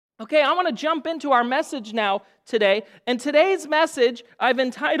Okay, I want to jump into our message now today. And today's message I've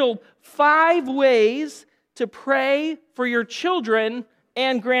entitled 5 Ways to Pray for Your Children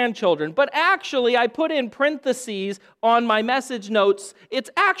and Grandchildren. But actually, I put in parentheses on my message notes. It's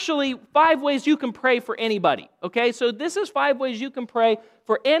actually 5 ways you can pray for anybody. Okay, so this is 5 ways you can pray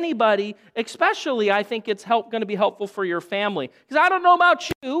for anybody, especially I think it's going to be helpful for your family. Because I don't know about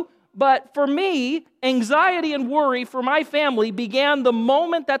you, but for me, anxiety and worry for my family began the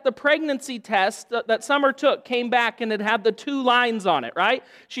moment that the pregnancy test that Summer took came back and it had the 2 lines on it, right?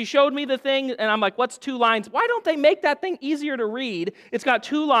 She showed me the thing, and I'm like, what's 2 lines? Why don't they make that thing easier to read? It's got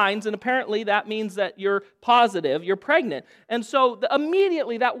 2 lines, and apparently that means that you're positive, you're pregnant. And so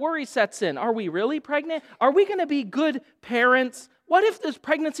immediately that worry sets in. Are we really pregnant? Are we going to be good parents? What if this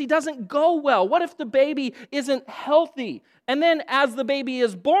pregnancy doesn't go well? What if the baby isn't healthy? And then as the baby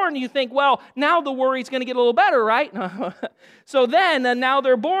is born, you think, well, now the worry's going to get a little better, right? So then, and now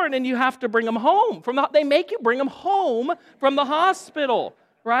they're born and you have to bring them home. They make you bring them home from the hospital,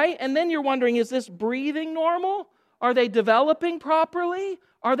 right? And then you're wondering, is this breathing normal? Are they developing properly?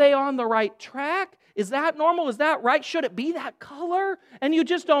 Are they on the right track? Is that normal? Is that right? Should it be that color? And you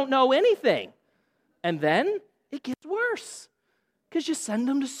just don't know anything. And then it gets worse because you send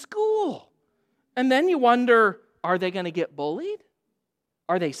them to school. And then you wonder, are they going to get bullied?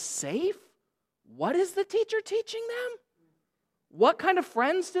 Are they safe? What is the teacher teaching them? What kind of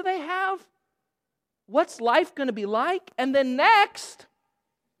friends do they have? What's life going to be like? And then next,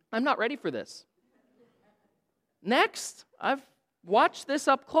 I'm not ready for this. Next, I've watched this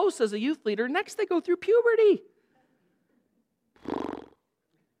up close as a youth leader. Next, they go through puberty.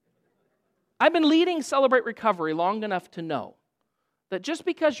 I've been leading Celebrate Recovery long enough to know that just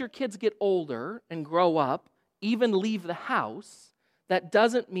because your kids get older and grow up, even leave the house, that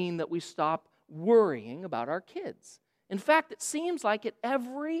doesn't mean that we stop worrying about our kids. In fact, it seems like at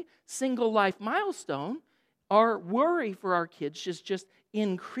every single life milestone, our worry for our kids is just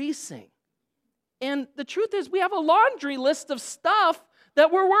increasing. And the truth is, we have a laundry list of stuff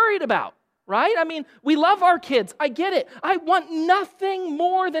that we're worried about, right? I mean, we love our kids. I get it. I want nothing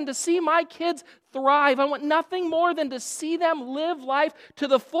more than to see my kids thrive. I want nothing more than to see them live life to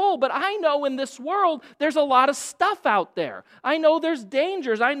the full. But I know in this world, there's a lot of stuff out there. I know there's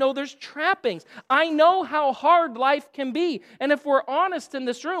dangers. I know there's trappings. I know how hard life can be. And if we're honest in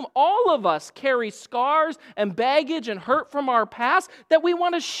this room, all of us carry scars and baggage and hurt from our past that we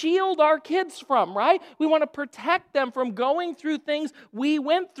want to shield our kids from, right? We want to protect them from going through things we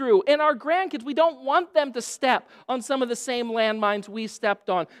went through. And our grandkids, we don't want them to step on some of the same landmines we stepped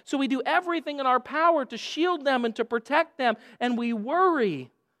on. So we do everything in our power to shield them and to protect them, and we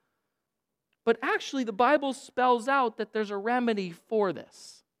worry. But actually, the Bible spells out that there's a remedy for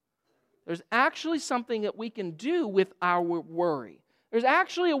this. There's actually something that we can do with our worry. There's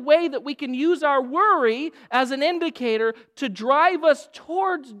actually a way that we can use our worry as an indicator to drive us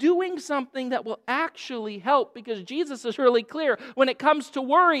towards doing something that will actually help, because Jesus is really clear. When it comes to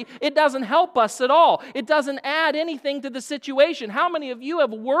worry, it doesn't help us at all. It doesn't add anything to the situation. How many of you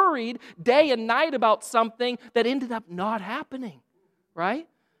have worried day and night about something that ended up not happening, right?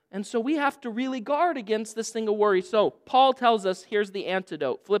 And so we have to really guard against this thing of worry. So Paul tells us, here's the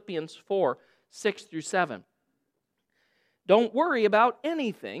antidote, Philippians 4, 6 through 7. Don't worry about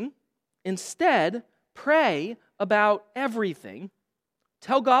anything. Instead, pray about everything.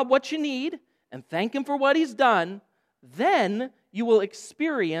 Tell God what you need and thank Him for what He's done. Then you will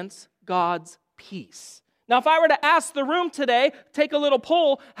experience God's peace. Now, if I were to ask the room today, take a little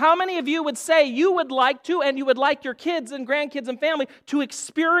poll, how many of you would say you would like to, and you would like your kids and grandkids and family to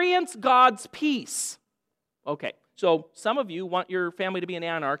experience God's peace? Okay, so some of you want your family to be in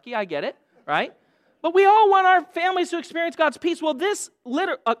anarchy. I get it, right? But we all want our families to experience God's peace. Well, this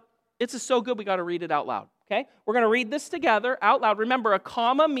it's just so good we got to read it out loud, okay? We're going to read this together out loud. Remember, a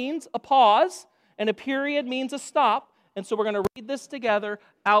comma means a pause, and a period means a stop. And so we're going to read this together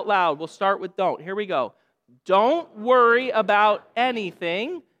out loud. We'll start with don't. Here we go. Don't worry about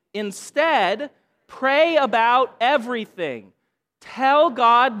anything. Instead, pray about everything. Tell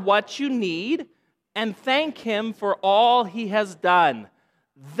God what you need and thank Him for all He has done.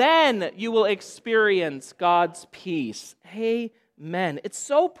 Then you will experience God's peace. Amen. It's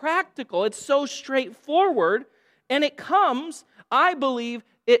so practical. It's so straightforward. And it comes, I believe,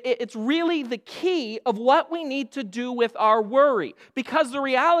 it's really the key of what we need to do with our worry. Because the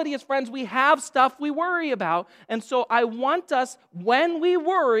reality is, friends, we have stuff we worry about. And so I want us, when we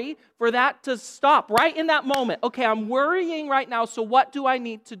worry, for that to stop right in that moment. Okay, I'm worrying right now, so what do I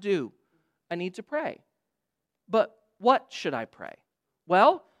need to do? I need to pray. But what should I pray?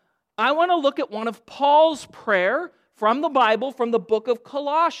 Well, I want to look at one of Paul's prayer from the Bible, from the book of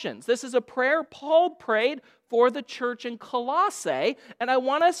Colossians. This is a prayer Paul prayed for the church in Colossae, and I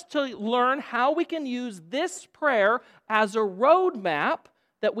want us to learn how we can use this prayer as a roadmap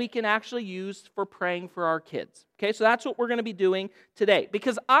that we can actually use for praying for our kids. Okay, so that's what we're going to be doing today,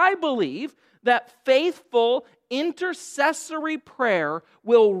 because I believe that faithful intercessory prayer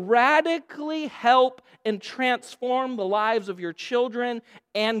will radically help and transform the lives of your children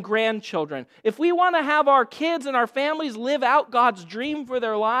and grandchildren. If we want to have our kids and our families live out God's dream for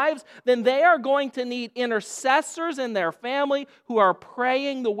their lives, then they are going to need intercessors in their family who are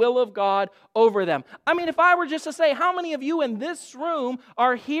praying the will of God over them. I mean, if I were just to say, how many of you in this room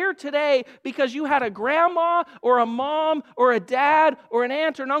are here today because you had a grandma or a mom or a dad or an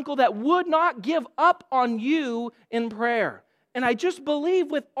aunt or an uncle that would not give up on you in prayer? And I just believe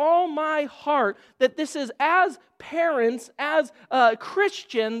with all my heart that this is, as parents, as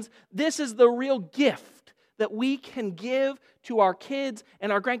Christians, this is the real gift that we can give to our kids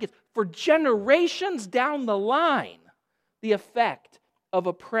and our grandkids for generations down the line, the effect of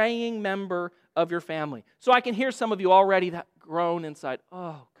a praying member of your family. So I can hear some of you already that groan inside,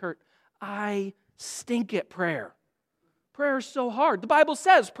 oh, Kurt, I stink at prayer. Prayer is so hard. The Bible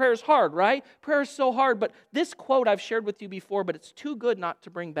says prayer is hard, right? Prayer is so hard. But this quote I've shared with you before, but it's too good not to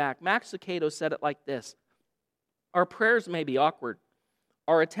bring back. Max Lucado said it like this: our prayers may be awkward.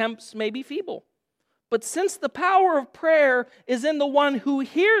 Our attempts may be feeble. But since the power of prayer is in the one who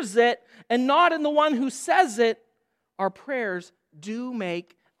hears it and not in the one who says it, our prayers do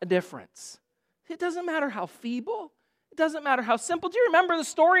make a difference. It doesn't matter how feeble. It doesn't matter how simple. Do you remember the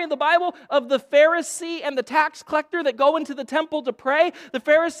story in the Bible of the Pharisee and the tax collector that go into the temple to pray? The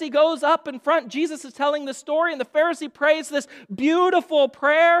Pharisee goes up in front. Jesus is telling the story, and the Pharisee prays this beautiful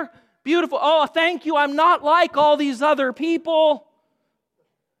prayer. Beautiful. Oh, thank you. I'm not like all these other people.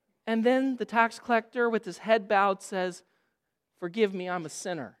 And then the tax collector with his head bowed says, forgive me, I'm a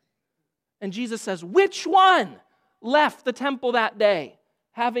sinner. And Jesus says, which one left the temple that day,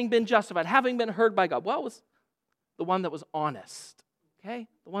 having been justified, having been heard by God? Well, it was the one that was honest, okay?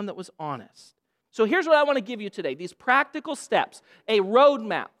 The one that was honest. So here's what I want to give you today, these practical steps, a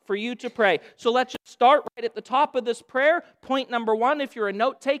roadmap for you to pray. So let's just start right at the top of this prayer. Point number one, if you're a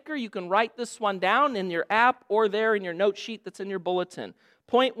note taker, you can write this one down in your app or there in your note sheet that's in your bulletin.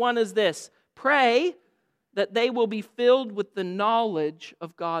 Point one is this: pray that they will be filled with the knowledge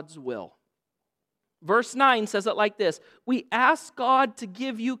of God's will. Verse 9 says it like this: we ask God to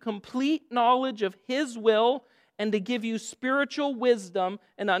give you complete knowledge of His will and to give you spiritual wisdom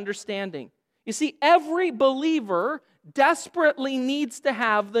and understanding. You see, every believer desperately needs to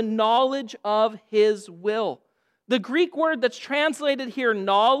have the knowledge of His will. The Greek word that's translated here,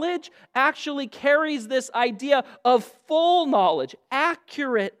 knowledge, actually carries this idea of full knowledge,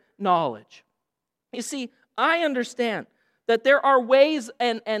 accurate knowledge. You see, I understand that there are ways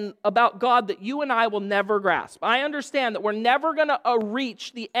and about God that you and I will never grasp. I understand that we're never going to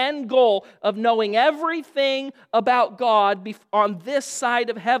reach the end goal of knowing everything about God on this side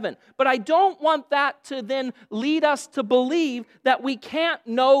of heaven. But I don't want that to then lead us to believe that we can't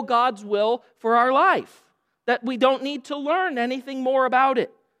know God's will for our life, that we don't need to learn anything more about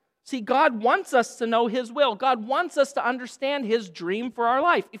it. See, God wants us to know His will. God wants us to understand His dream for our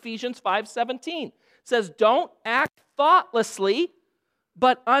life. Ephesians 5:17 says, don't act thoughtlessly,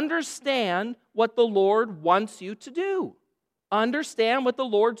 but understand what the Lord wants you to do. Understand what the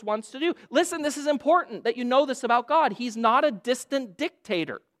Lord wants to do. Listen, this is important that you know this about God. He's not a distant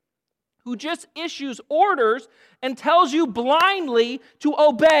dictator who just issues orders and tells you blindly to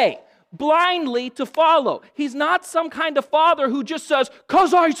obey, blindly to follow. He's not some kind of father who just says,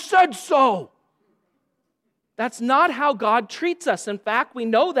 "'Cause I said so." That's not how God treats us. In fact, we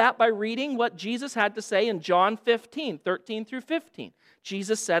know that by reading what Jesus had to say in John 15, 13 through 15.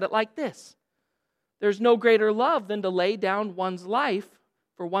 Jesus said it like this: there's no greater love than to lay down one's life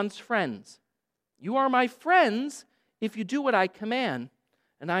for one's friends. You are my friends if you do what I command.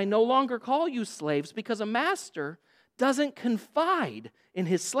 And I no longer call you slaves, because a master doesn't confide in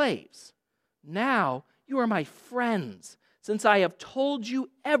his slaves. Now you are my friends, since I have told you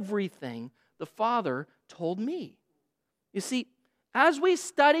everything the Father told me. You see, as we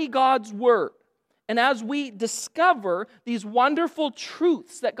study God's Word, and as we discover these wonderful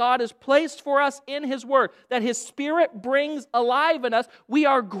truths that God has placed for us in His Word, that His Spirit brings alive in us, we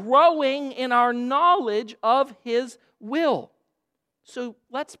are growing in our knowledge of His will. So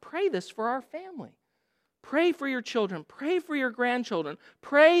let's pray this for our family. Pray for your children. Pray for your grandchildren.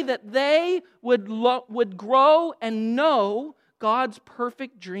 Pray that they would grow and know God's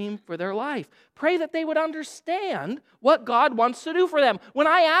perfect dream for their life. Pray that they would understand what God wants to do for them. When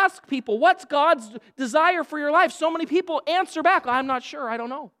I ask people, what's God's desire for your life? So many people answer back, I'm not sure, I don't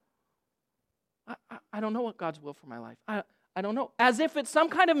know. I don't know what God's will for my life. I don't know. As if it's some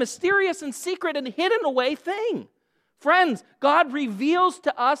kind of mysterious and secret and hidden away thing. Friends, God reveals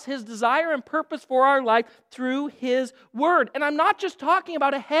to us His desire and purpose for our life through His Word. And I'm not just talking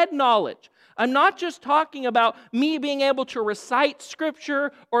about a head knowledge. I'm not just talking about me being able to recite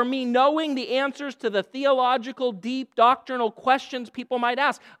Scripture or me knowing the answers to the theological, deep, doctrinal questions people might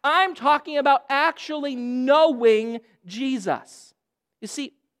ask. I'm talking about actually knowing Jesus. You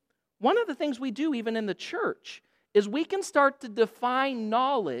see, one of the things we do even in the church is we can start to define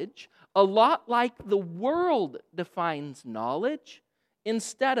knowledge a lot like the world defines knowledge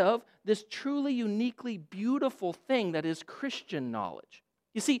instead of this truly uniquely beautiful thing that is Christian knowledge.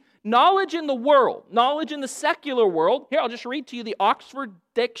 You see, knowledge in the world, knowledge in the secular world, here I'll just read to you the Oxford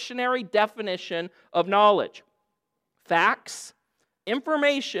Dictionary definition of knowledge. Facts,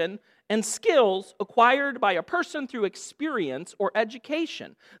 information, and skills acquired by a person through experience or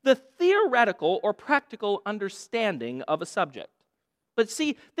education. The theoretical or practical understanding of a subject. But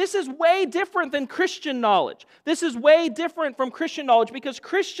see, this is way different than Christian knowledge. This is way different from Christian knowledge because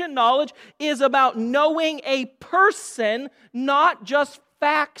Christian knowledge is about knowing a person, not just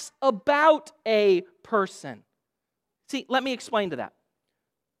facts about a person. See, let me explain to that.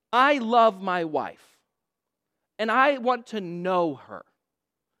 I love my wife, and I want to know her.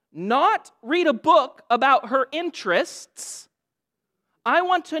 Not read a book about her interests. I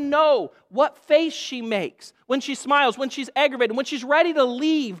want to know what face she makes when she smiles, when she's aggravated, when she's ready to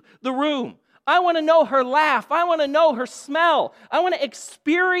leave the room. I want to know her laugh. I want to know her smell. I want to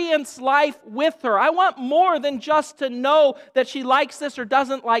experience life with her. I want more than just to know that she likes this or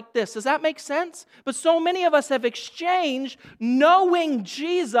doesn't like this. Does that make sense? But so many of us have exchanged knowing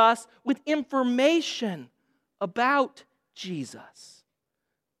Jesus with information about Jesus.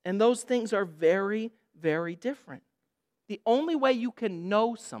 And those things are very, very different. The only way you can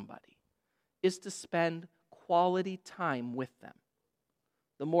know somebody is to spend quality time with them.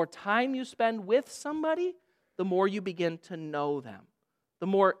 The more time you spend with somebody, the more you begin to know them. The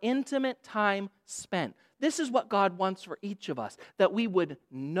more intimate time spent. This is what God wants for each of us, that we would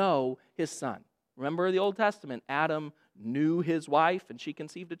know His Son. Remember the Old Testament, Adam knew his wife and she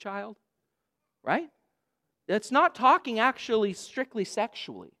conceived a child, right? It's not talking actually strictly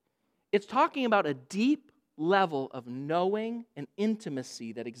sexually. It's talking about a deep level of knowing and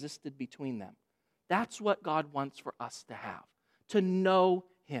intimacy that existed between them. That's what God wants for us to have, to know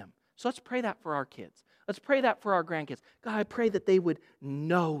Him. So let's pray that for our kids. Let's pray that for our grandkids. God, I pray that they would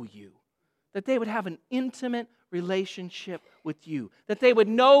know You, that they would have an intimate relationship with You, that they would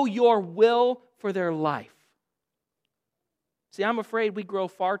know Your will for their life. See, I'm afraid we grow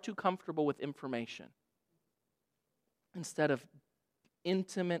far too comfortable with information instead of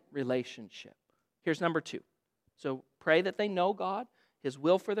intimate relationship. Here's number 2. So pray that they know God, His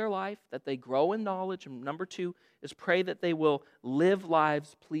will for their life, that they grow in knowledge. And number 2 is pray that they will live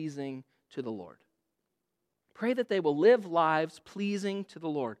lives pleasing to the Lord. Pray that they will live lives pleasing to the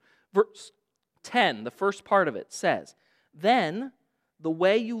Lord. Verse 10, the first part of it says, then the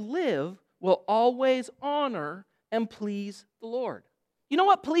way you live will always honor and please the Lord. You know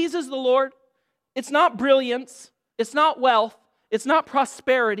what pleases the Lord? It's not brilliance. It's not wealth. It's not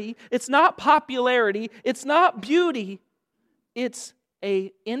prosperity. It's not popularity. It's not beauty. It's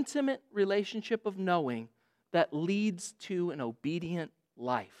an intimate relationship of knowing that leads to an obedient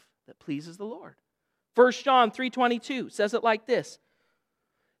life that pleases the Lord. 1 John 3:22 says it like this,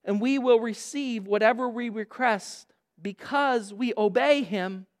 and we will receive whatever we request because we obey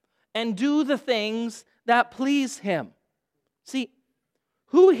Him and do the things that please Him. See,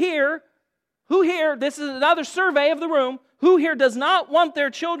 who here, this is another survey of the room, who here does not want their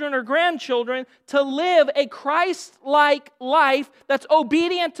children or grandchildren to live a Christ-like life that's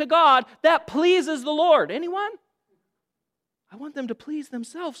obedient to God, that pleases the Lord? Anyone? I want them to please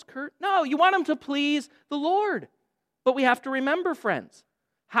themselves, Kurt. No, you want them to please the Lord. But we have to remember, friends,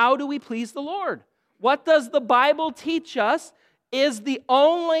 how do we please the Lord? What does the Bible teach us is the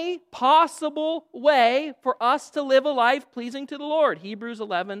only possible way for us to live a life pleasing to the Lord? Hebrews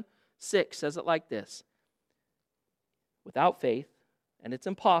 11:6 says it like this. Without faith, and it's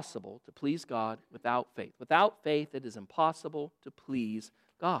impossible to please God without faith. Without faith, it is impossible to please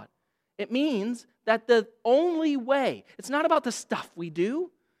God. It means that the only way, it's not about the stuff we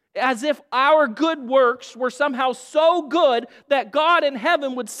do, as if our good works were somehow so good that God in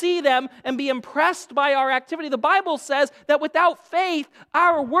heaven would see them and be impressed by our activity. The Bible says that without faith,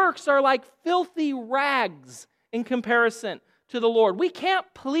 our works are like filthy rags in comparison to the Lord. We can't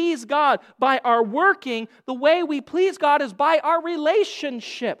please God by our working. The way we please God is by our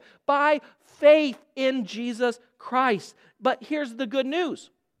relationship, by faith in Jesus Christ. But here's the good news.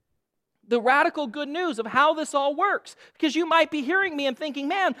 The radical good news of how this all works. Because you might be hearing me and thinking,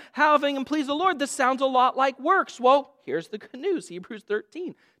 man, having and please the Lord, this sounds a lot like works. Well, here's the good news. Hebrews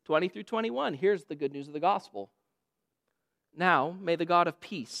 13, 20 through 21. Here's the good news of the gospel. Now, may the God of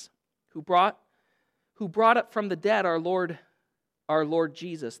peace, who brought up from the dead our Lord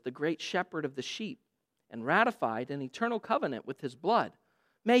Jesus, the great shepherd of the sheep, and ratified an eternal covenant with his blood,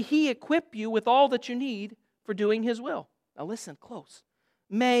 may he equip you with all that you need for doing his will. Now listen close.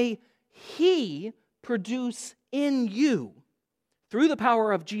 May he produce in you, through the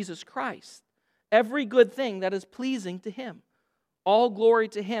power of Jesus Christ, every good thing that is pleasing to him. All glory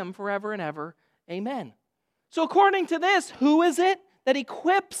to him forever and ever. Amen. So according to this, who is it that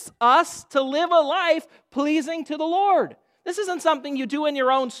equips us to live a life pleasing to the Lord? This isn't something you do in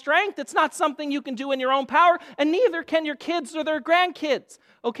your own strength. It's not something you can do in your own power, and neither can your kids or their grandkids.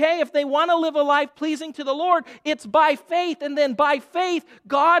 Okay? If they want to live a life pleasing to the Lord, it's by faith, and then by faith,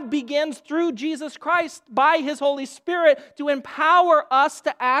 God begins through Jesus Christ by his Holy Spirit to empower us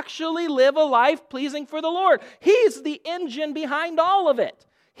to actually live a life pleasing for the Lord. He's the engine behind all of it.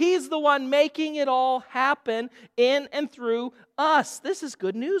 He's the one making it all happen in and through us. This is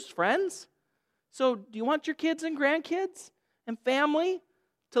good news, friends. So do you want your kids and grandkids and family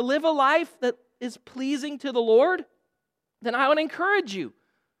to live a life that is pleasing to the Lord? Then I would encourage you.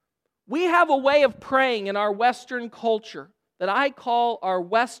 We have a way of praying in our Western culture that I call our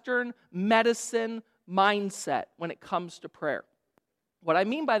Western medicine mindset when it comes to prayer. What I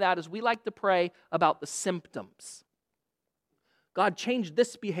mean by that is we like to pray about the symptoms. God, change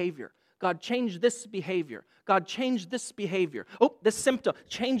this behavior. God, change this behavior. God, change this behavior. Oh, this symptom.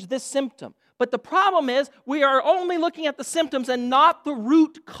 Change this symptom. But the problem is we are only looking at the symptoms and not the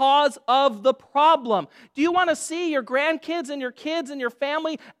root cause of the problem. Do you want to see your grandkids and your kids and your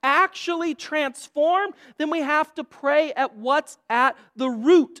family actually transformed? Then we have to pray at what's at the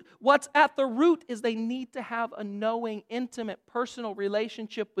root. What's at the root is they need to have a knowing, intimate, personal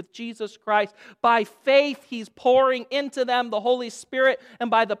relationship with Jesus Christ. By faith, he's pouring into them the Holy Spirit, and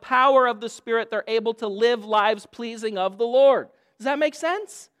by the power of the Spirit, they're able to live lives pleasing of the Lord. Does that make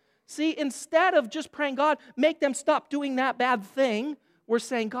sense? See, instead of just praying, God, make them stop doing that bad thing, we're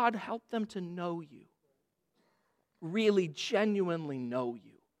saying, God, help them to know you. Really, genuinely know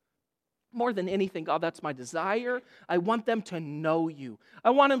you. More than anything, God, that's my desire. I want them to know you. I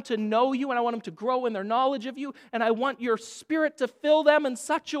want them to know you, and I want them to grow in their knowledge of you, and I want your Spirit to fill them in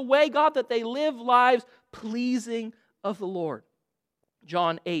such a way, God, that they live lives pleasing of the Lord.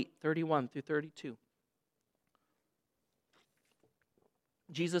 John 8, 31 through 32.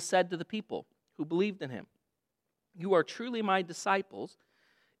 Jesus said to the people who believed in him, "You are truly my disciples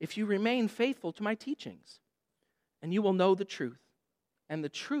if you remain faithful to my teachings, and you will know the truth, and the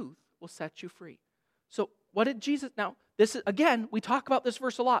truth will set you free." So what did Jesus, now this is, again, we talk about this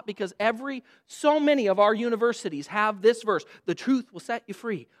verse a lot because so many of our universities have this verse, the truth will set you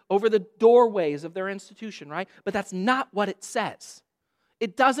free, over the doorways of their institution, right? But that's not what it says.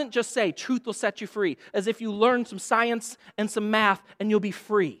 It doesn't just say, truth will set you free, as if you learn some science and some math and you'll be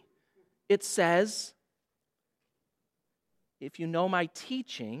free. It says, if you know my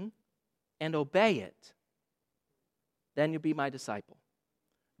teaching and obey it, then you'll be my disciple.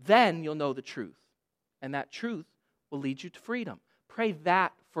 Then you'll know the truth, and that truth will lead you to freedom. Pray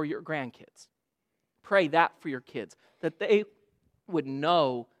that for your grandkids. Pray that for your kids, that they would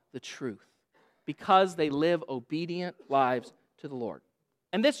know the truth because they live obedient lives to the Lord.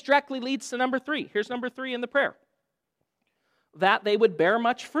 And this directly leads to number 3. Here's number 3 in the prayer. That they would bear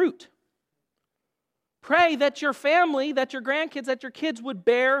much fruit. Pray that your family, that your grandkids, that your kids would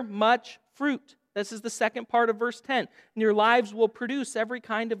bear much fruit. This is the second part of verse 10. And your lives will produce every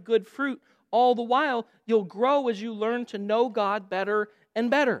kind of good fruit. All the while, you'll grow as you learn to know God better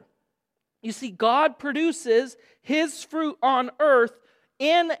and better. You see, God produces his fruit on earth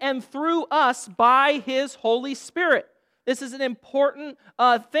in and through us by his Holy Spirit. This is an important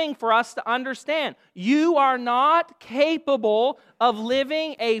thing for us to understand. You are not capable of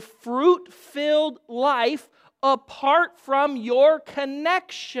living a fruit-filled life apart from your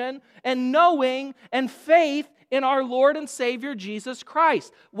connection and knowing and faith in our Lord and Savior Jesus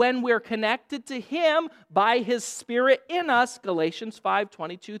Christ. When we're connected to him by his Spirit in us, Galatians 5,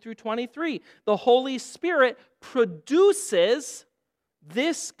 22 through 23, the Holy Spirit produces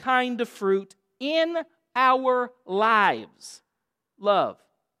this kind of fruit in our lives: love,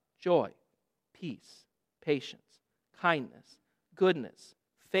 joy, peace, patience, kindness, goodness,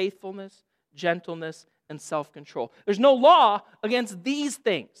 faithfulness, gentleness, and self-control. There's no law against these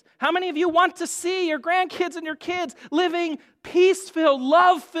things. How many of you want to see your grandkids and your kids living peace-filled,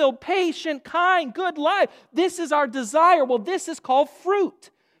 love-filled, patient, kind, good life? This is our desire. Well, this is called fruit.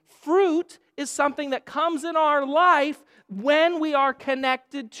 Fruit is something that comes in our life when we are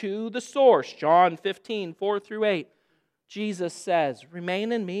connected to the source. John 15, 4-8. Jesus says,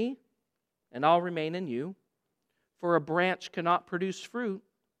 "Remain in me, and I'll remain in you. For a branch cannot produce fruit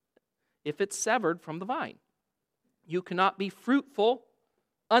if it's severed from the vine. You cannot be fruitful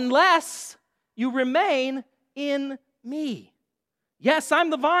unless you remain in me. Yes,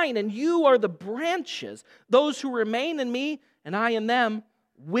 I'm the vine, and you are the branches. Those who remain in me, and I in them,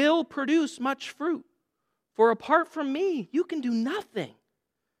 will produce much fruit. For apart from me, you can do nothing.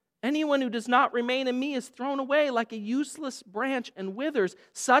 Anyone who does not remain in me is thrown away like a useless branch and withers.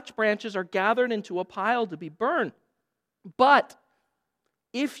 Such branches are gathered into a pile to be burned. But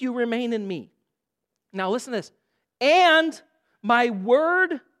if you remain in me," now listen to this, "and my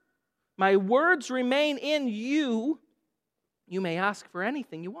words remain in you, you may ask for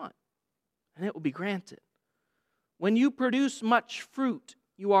anything you want, and it will be granted. When you produce much fruit,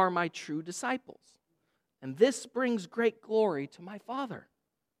 you are my true disciples, and this brings great glory to my Father."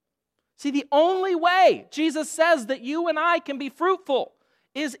 See, the only way Jesus says that you and I can be fruitful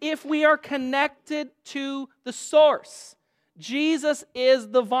is if we are connected to the source. Jesus is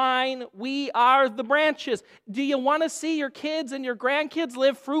the vine, we are the branches. Do you want to see your kids and your grandkids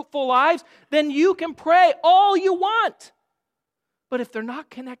live fruitful lives? Then you can pray all you want. But if they're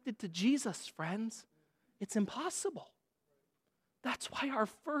not connected to Jesus, friends, it's impossible. That's why our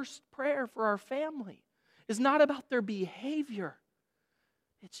first prayer for our family is not about their behavior.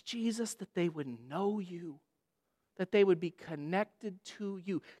 It's Jesus, that they would know you, that they would be connected to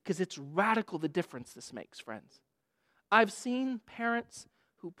you, because it's radical the difference this makes, friends. I've seen parents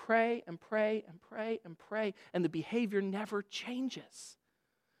who pray and pray and pray and pray, and the behavior never changes.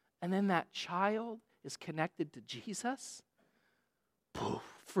 And then that child is connected to Jesus.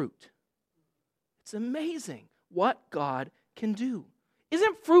 Poof, fruit. It's amazing what God can do.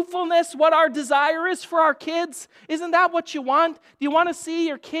 Isn't fruitfulness what our desire is for our kids? Isn't that what you want? Do you want to see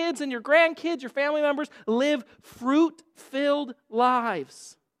your kids and your grandkids, your family members, live fruit-filled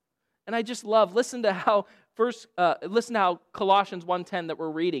lives? And I just love, listen to how Colossians 1:10 that we're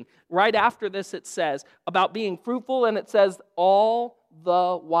reading. Right after this it says about being fruitful, and it says all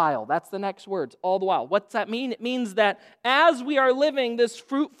the while. That's the next words, all the while. What's that mean? It means that as we are living this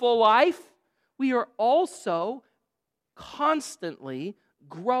fruitful life, we are also constantly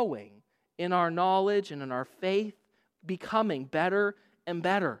growing in our knowledge and in our faith, becoming better and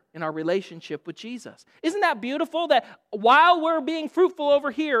better in our relationship with Jesus. Isn't that beautiful that while we're being fruitful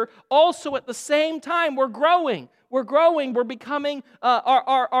over here, also at the same time we're growing, we're becoming,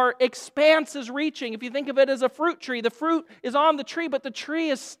 our expanse is reaching. If you think of it as a fruit tree, the fruit is on the tree, but the tree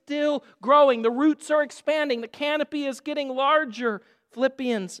is still growing. The roots are expanding. The canopy is getting larger.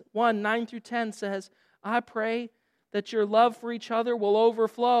 Philippians 1:9-10 says, "I pray that your love for each other will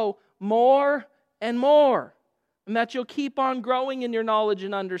overflow more and more, and that you'll keep on growing in your knowledge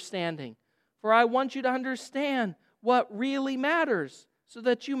and understanding. For I want you to understand what really matters, so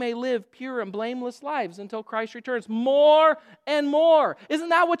that you may live pure and blameless lives until Christ returns." More and more. Isn't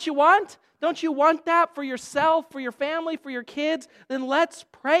that what you want? Don't you want that for yourself, for your family, for your kids? Then let's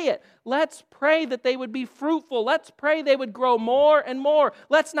pray it. Let's pray that they would be fruitful. Let's pray they would grow more and more.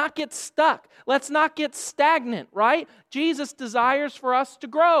 Let's not get stuck. Let's not get stagnant, right? Jesus desires for us to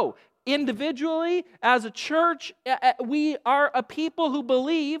grow. Individually, as a church, we are a people who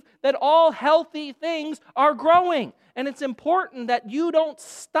believe that all healthy things are growing. And it's important that you don't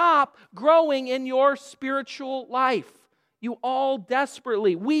stop growing in your spiritual life. We all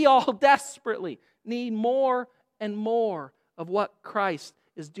desperately need more and more of what Christ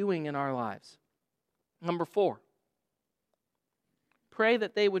is doing in our lives. Number 4, pray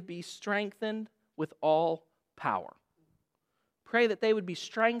that they would be strengthened with all power. Pray that they would be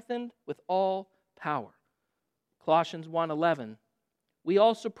strengthened with all power. Colossians 1:11. "We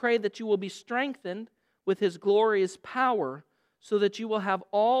also pray that you will be strengthened with His glorious power, so that you will have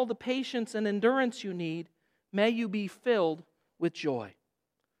all the patience and endurance you need. May you be filled with joy."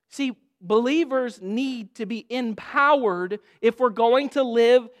 See, believers need to be empowered if we're going to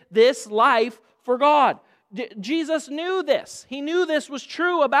live this life for God. Jesus knew this. He knew this was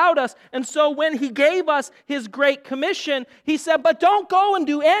true about us. And so when He gave us His Great Commission, He said, but don't go and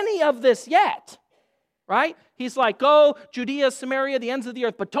do any of this yet. Right? He's like, go Judea, Samaria, the ends of the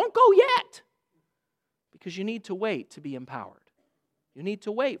earth, but don't go yet. Because you need to wait to be empowered. You need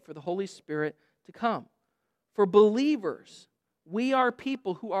to wait for the Holy Spirit to come. For believers, We are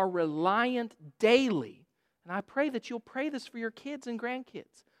people who are reliant daily. And I pray that you'll pray this for your kids and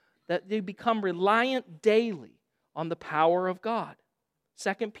grandkids, that they become reliant daily on the power of God.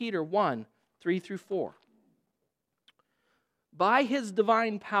 2 Peter 1, 3 through 4. By His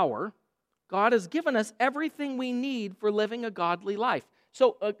divine power, God has given us everything we need for living a godly life.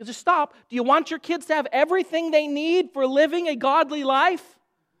 So just stop. Do you want your kids to have everything they need for living a godly life?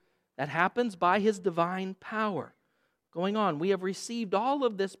 That happens by His divine power. Going on, we have received all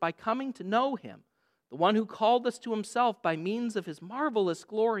of this by coming to know Him, the one who called us to Himself by means of His marvelous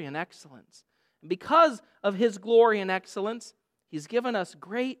glory and excellence. And because of His glory and excellence, He's given us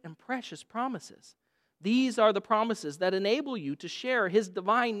great and precious promises. These are the promises that enable you to share His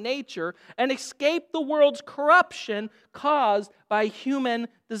divine nature and escape the world's corruption caused by human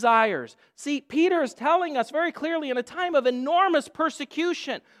desires. See, Peter is telling us very clearly in a time of enormous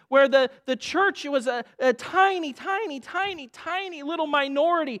persecution where the church was a tiny little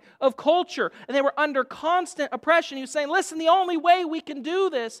minority of culture and they were under constant oppression. He was saying, listen, the only way we can do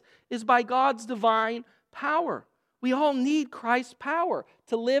this is by God's divine power. We all need Christ's power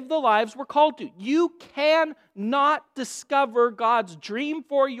to live the lives we're called to. You cannot discover God's dream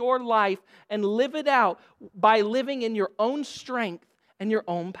for your life and live it out by living in your own strength and your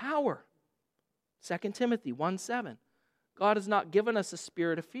own power. 2 Timothy 1:7. God has not given us a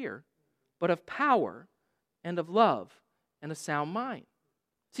spirit of fear, but of power and of love and a sound mind.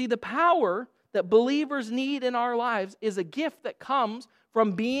 See, the power that believers need in our lives is a gift that comes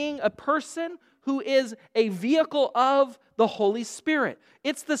from being a person who is a vehicle of the Holy Spirit.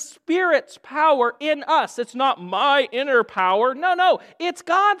 It's the Spirit's power in us. It's not my inner power. No. It's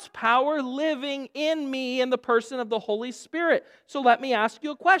God's power living in me in the person of the Holy Spirit. So let me ask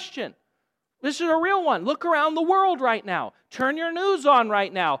you a question. This is a real one. Look around the world right now. Turn your news on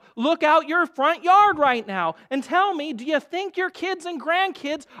right now. Look out your front yard right now. And tell me, do you think your kids and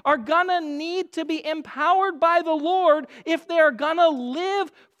grandkids are going to need to be empowered by the Lord if they're going to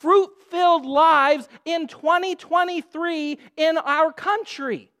live fruit-filled lives in 2023 in our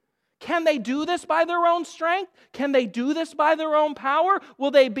country? Can they do this by their own strength? Can they do this by their own power?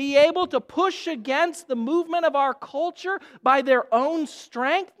 Will they be able to push against the movement of our culture by their own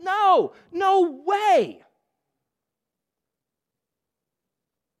strength? No way.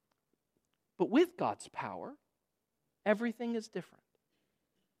 But with God's power, everything is different.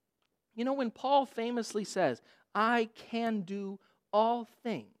 You know, when Paul famously says, I can do all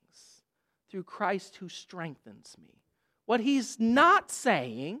things through Christ who strengthens me, what he's not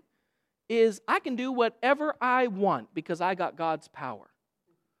saying is I can do whatever I want because I got God's power.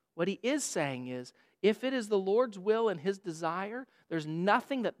 What he is saying is, if it is the Lord's will and His desire, there's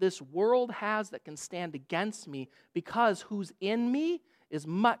nothing that this world has that can stand against me because who's in me is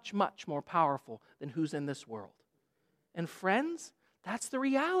much, much more powerful than who's in this world. And friends, that's the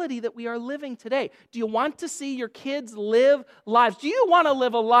reality that we are living today. Do you want to see your kids live lives? Do you want to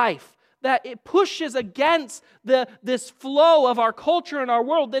live a life that it pushes against this flow of our culture and our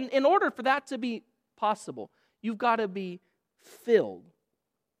world? Then in order for that to be possible, you've got to be filled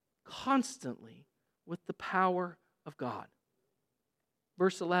constantly with the power of God.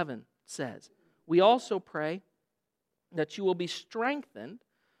 Verse 11 says, we also pray that you will be strengthened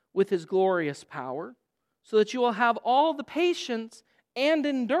with His glorious power so that you will have all the patience and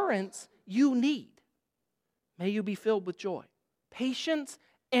endurance you need. May you be filled with joy, patience,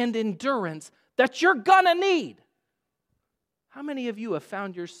 and endurance that you're gonna need. How many of you have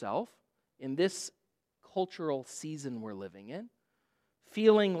found yourself in this cultural season we're living in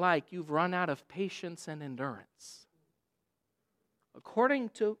feeling like you've run out of patience and endurance? According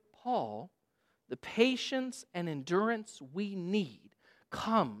to Paul, the patience and endurance we need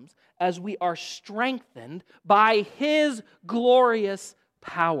comes as we are strengthened by His glorious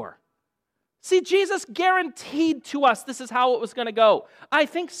power. See, Jesus guaranteed to us this is how it was going to go. I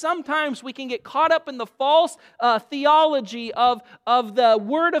think sometimes we can get caught up in the false theology of the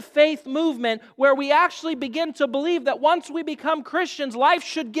Word of Faith movement where we actually begin to believe that once we become Christians, life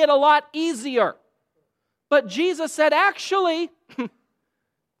should get a lot easier. But Jesus said, actually,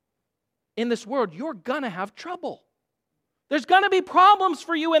 in this world, you're going to have trouble. There's going to be problems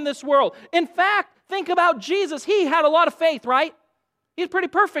for you in this world. In fact, think about Jesus. He had a lot of faith, right? He's pretty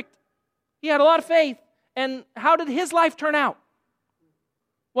perfect. He had a lot of faith. And how did his life turn out?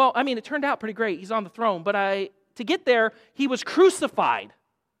 Well, I mean, it turned out pretty great. He's on the throne. But to get there, he was crucified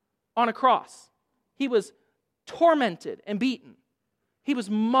on a cross. He was tormented and beaten. He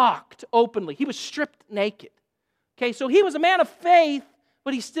was mocked openly. He was stripped naked. Okay, so he was a man of faith,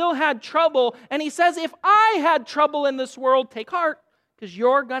 but he still had trouble. And he says, if I had trouble in this world, take heart, because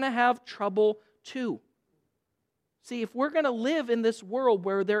you're going to have trouble too. See, if we're going to live in this world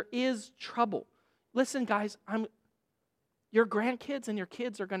where there is trouble, listen, guys, your grandkids and your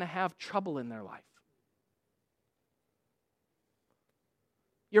kids are going to have trouble in their life.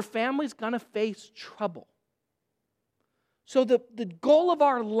 Your family's going to face trouble. So the goal of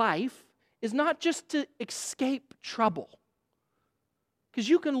our life is not just to escape trouble, because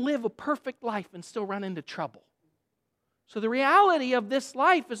you can live a perfect life and still run into trouble. So the reality of this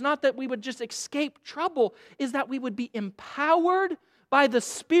life is not that we would just escape trouble, is that we would be empowered by the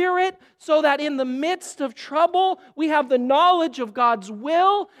Spirit so that in the midst of trouble, we have the knowledge of God's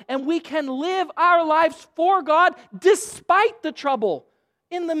will and we can live our lives for God despite the trouble,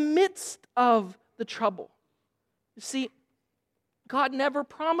 in the midst of the trouble. You see, God never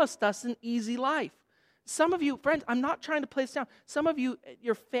promised us an easy life. Some of you, friends, I'm not trying to play this down. Some of you,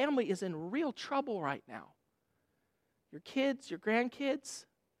 your family is in real trouble right now. Your kids, your grandkids,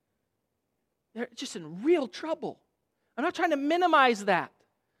 they're just in real trouble. I'm not trying to minimize that.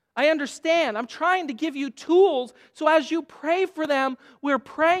 I understand. I'm trying to give you tools so as you pray for them, we're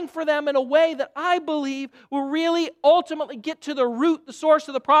praying for them in a way that I believe will really ultimately get to the root, the source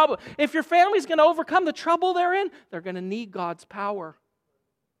of the problem. If your family's going to overcome the trouble they're in, they're going to need God's power.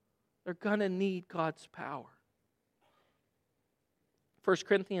 They're going to need God's power. 1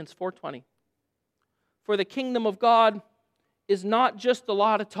 Corinthians 4:20. For the kingdom of God is not just a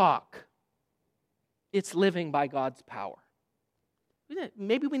lot of talk. It's living by God's power.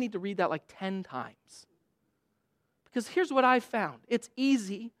 Maybe we need to read that like 10 times. Because here's what I found. It's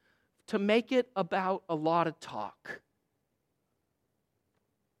easy to make it about a lot of talk.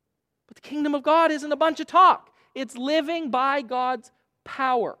 But the kingdom of God isn't a bunch of talk. It's living by God's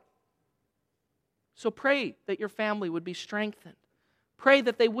power. So pray that your family would be strengthened. Pray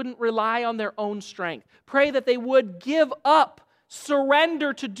that they wouldn't rely on their own strength. Pray that they would give up,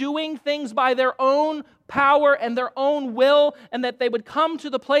 surrender to doing things by their own power and their own will, and that they would come to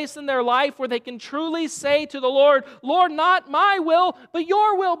the place in their life where they can truly say to the Lord, Lord, not my will, but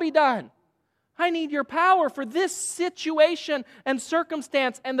your will be done. I need your power for this situation and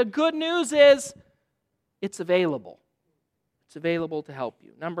circumstance. And the good news is, it's available. It's available to help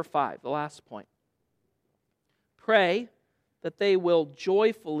you. Number 5, the last point. Pray that they will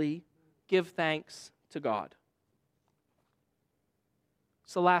joyfully give thanks to God.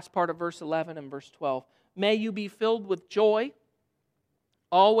 It's the last part of verse 11 and verse 12. May you be filled with joy,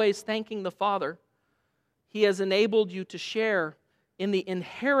 always thanking the Father. He has enabled you to share in the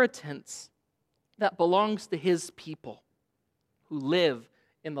inheritance that belongs to His people who live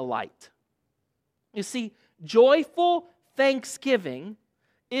in the light. You see, joyful thanksgiving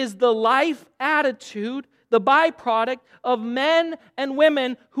is the life attitude, the byproduct of men and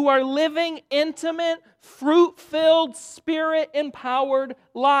women who are living intimate, fruit-filled, Spirit-empowered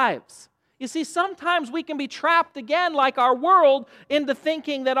lives. You see, sometimes we can be trapped again, like our world, into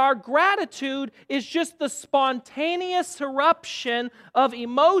thinking that our gratitude is just the spontaneous eruption of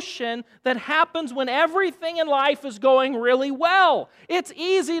emotion that happens when everything in life is going really well. It's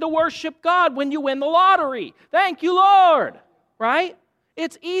easy to worship God when you win the lottery. Thank you, Lord. Right?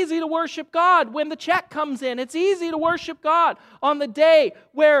 It's easy to worship God when the check comes in. It's easy to worship God on the day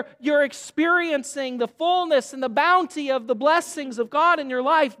where you're experiencing the fullness and the bounty of the blessings of God in your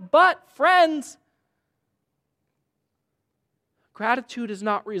life. But, friends, gratitude is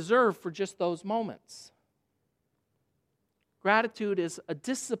not reserved for just those moments. Gratitude is a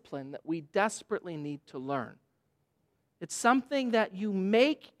discipline that we desperately need to learn. It's something that you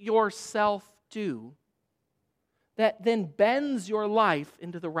make yourself do that then bends your life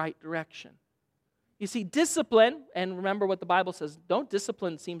into the right direction. You see, discipline, and remember what the Bible says, don't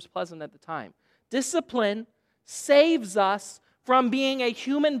discipline seems pleasant at the time. Discipline saves us from being a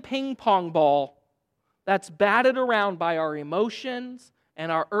human ping pong ball that's batted around by our emotions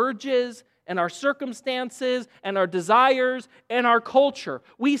and our urges and our circumstances and our desires and our culture.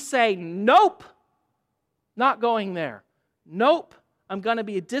 We say, nope, not going there. Nope, I'm going to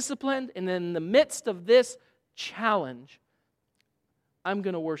be disciplined, and in the midst of this challenge, I'm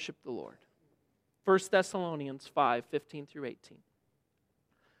going to worship the Lord. 1 Thessalonians 5:15 through 18.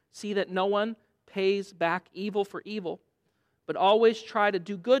 See that no one pays back evil for evil, but always try to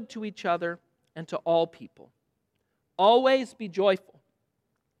do good to each other and to all people. Always be joyful.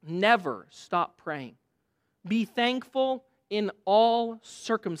 Never stop praying. Be thankful in all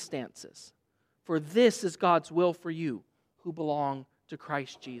circumstances, for this is God's will for you who belong to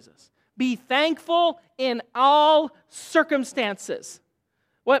Christ Jesus. Be thankful in all circumstances.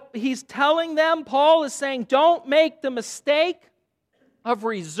 What he's telling them, Paul is saying, don't make the mistake of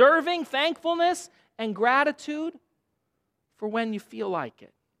reserving thankfulness and gratitude for when you feel like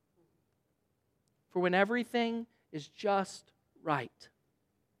it. For when everything is just right.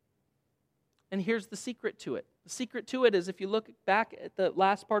 And here's the secret to it. The secret to it is, if you look back at the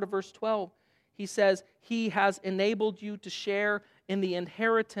last part of verse 12, he says, He has enabled you to share in the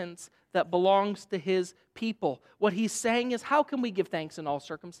inheritance that belongs to His people. What he's saying is, how can we give thanks in all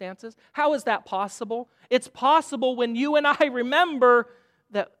circumstances? How is that possible? It's possible when you and I remember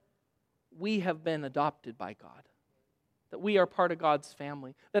that we have been adopted by God, that we are part of God's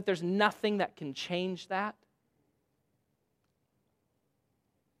family, that there's nothing that can change that.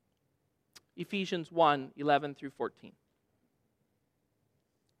 Ephesians 1:11 through 14.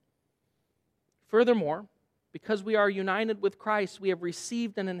 Furthermore, because we are united with Christ, we have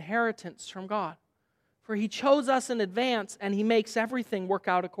received an inheritance from God. For He chose us in advance, and He makes everything work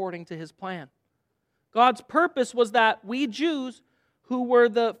out according to His plan. God's purpose was that we Jews, who were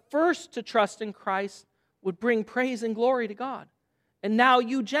the first to trust in Christ, would bring praise and glory to God. And now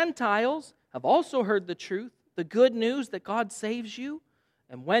you Gentiles have also heard the truth, the good news that God saves you.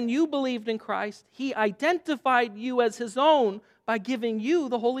 And when you believed in Christ, He identified you as His own by giving you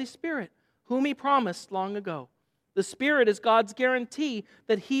the Holy Spirit, whom He promised long ago. The Spirit is God's guarantee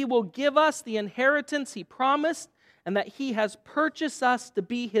that He will give us the inheritance He promised and that He has purchased us to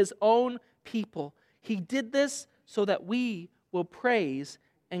be His own people. He did this so that we will praise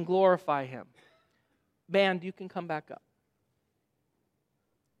and glorify Him. Band, you can come back up.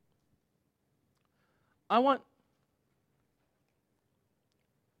 I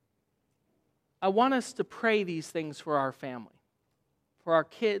want us to pray these things for our family, for our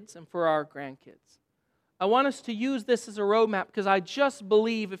kids and for our grandkids. I want us to use this as a roadmap because I just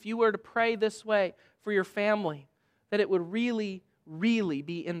believe if you were to pray this way for your family, that it would really, really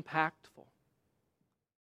be impactful.